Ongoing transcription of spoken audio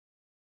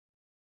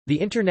The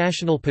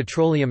International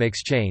Petroleum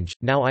Exchange,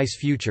 now ICE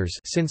Futures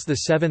since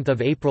 7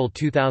 April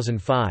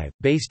 2005,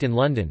 based in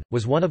London,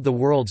 was one of the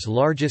world's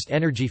largest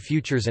energy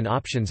futures and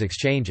options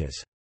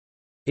exchanges.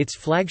 Its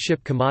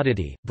flagship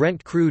commodity,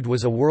 Brent crude,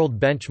 was a world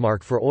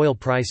benchmark for oil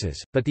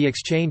prices, but the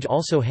exchange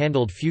also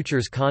handled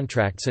futures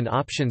contracts and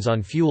options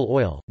on fuel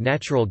oil,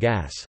 natural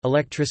gas,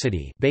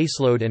 electricity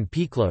baseload and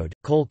peakload,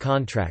 coal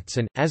contracts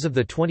and, as of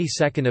the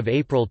 22nd of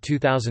April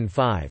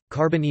 2005,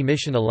 carbon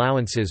emission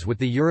allowances with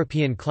the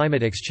European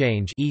Climate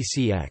Exchange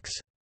 (ECX).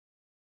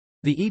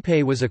 The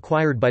EPE was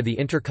acquired by the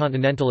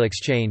Intercontinental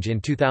Exchange in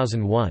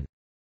 2001.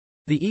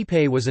 The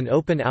EPE was an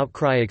open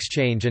outcry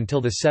exchange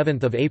until 7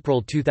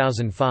 April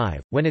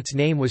 2005, when its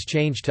name was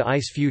changed to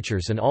ICE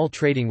Futures and all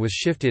trading was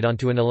shifted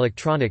onto an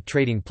electronic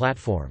trading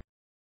platform.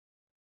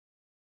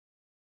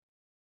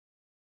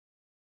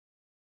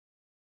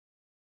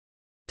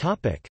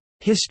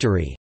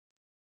 History.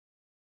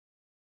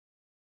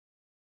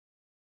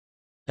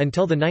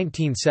 Until the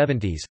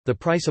 1970s, the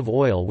price of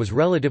oil was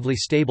relatively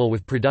stable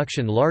with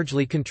production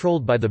largely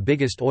controlled by the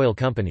biggest oil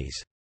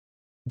companies.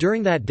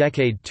 During that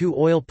decade, two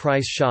oil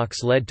price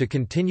shocks led to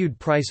continued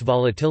price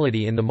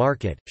volatility in the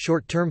market,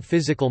 short-term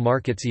physical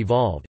markets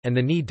evolved, and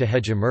the need to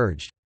hedge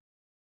emerged.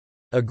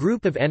 A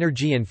group of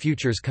energy and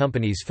futures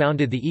companies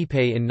founded the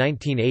EPE in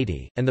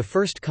 1980, and the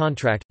first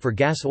contract, for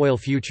gas-oil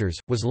futures,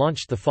 was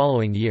launched the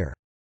following year.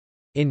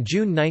 In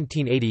June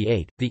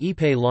 1988, the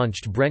EPE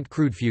launched Brent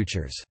crude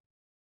futures.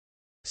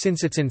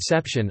 Since its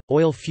inception,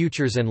 oil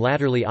futures and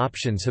latterly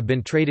options have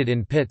been traded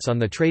in pits on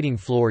the trading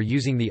floor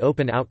using the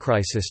open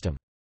outcry system.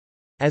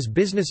 As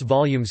business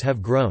volumes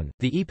have grown,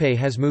 the EPE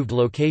has moved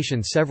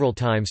location several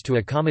times to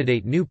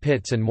accommodate new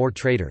pits and more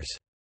traders.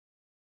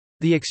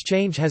 The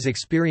exchange has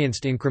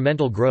experienced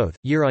incremental growth,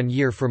 year on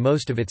year for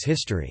most of its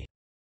history.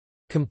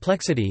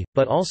 Complexity,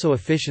 but also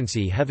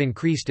efficiency have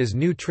increased as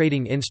new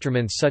trading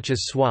instruments such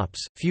as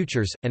swaps,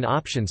 futures, and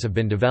options have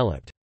been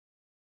developed.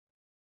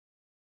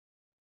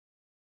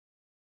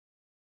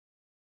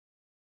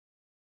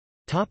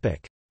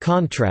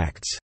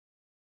 Contracts.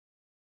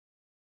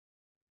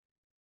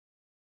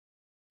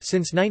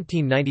 Since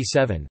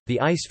 1997, the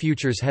ICE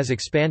Futures has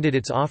expanded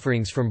its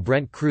offerings from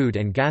Brent crude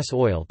and gas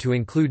oil to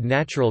include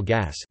natural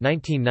gas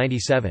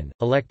 1997,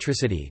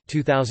 electricity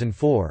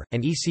 2004,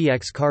 and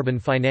ECX carbon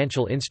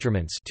financial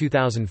instruments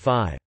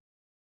 2005.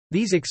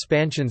 These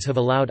expansions have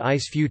allowed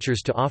ICE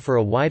Futures to offer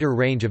a wider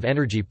range of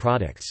energy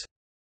products.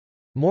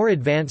 More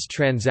advanced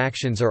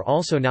transactions are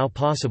also now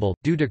possible,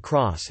 due to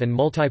cross- and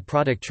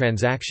multi-product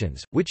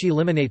transactions, which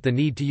eliminate the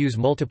need to use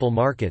multiple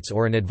markets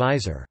or an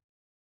advisor.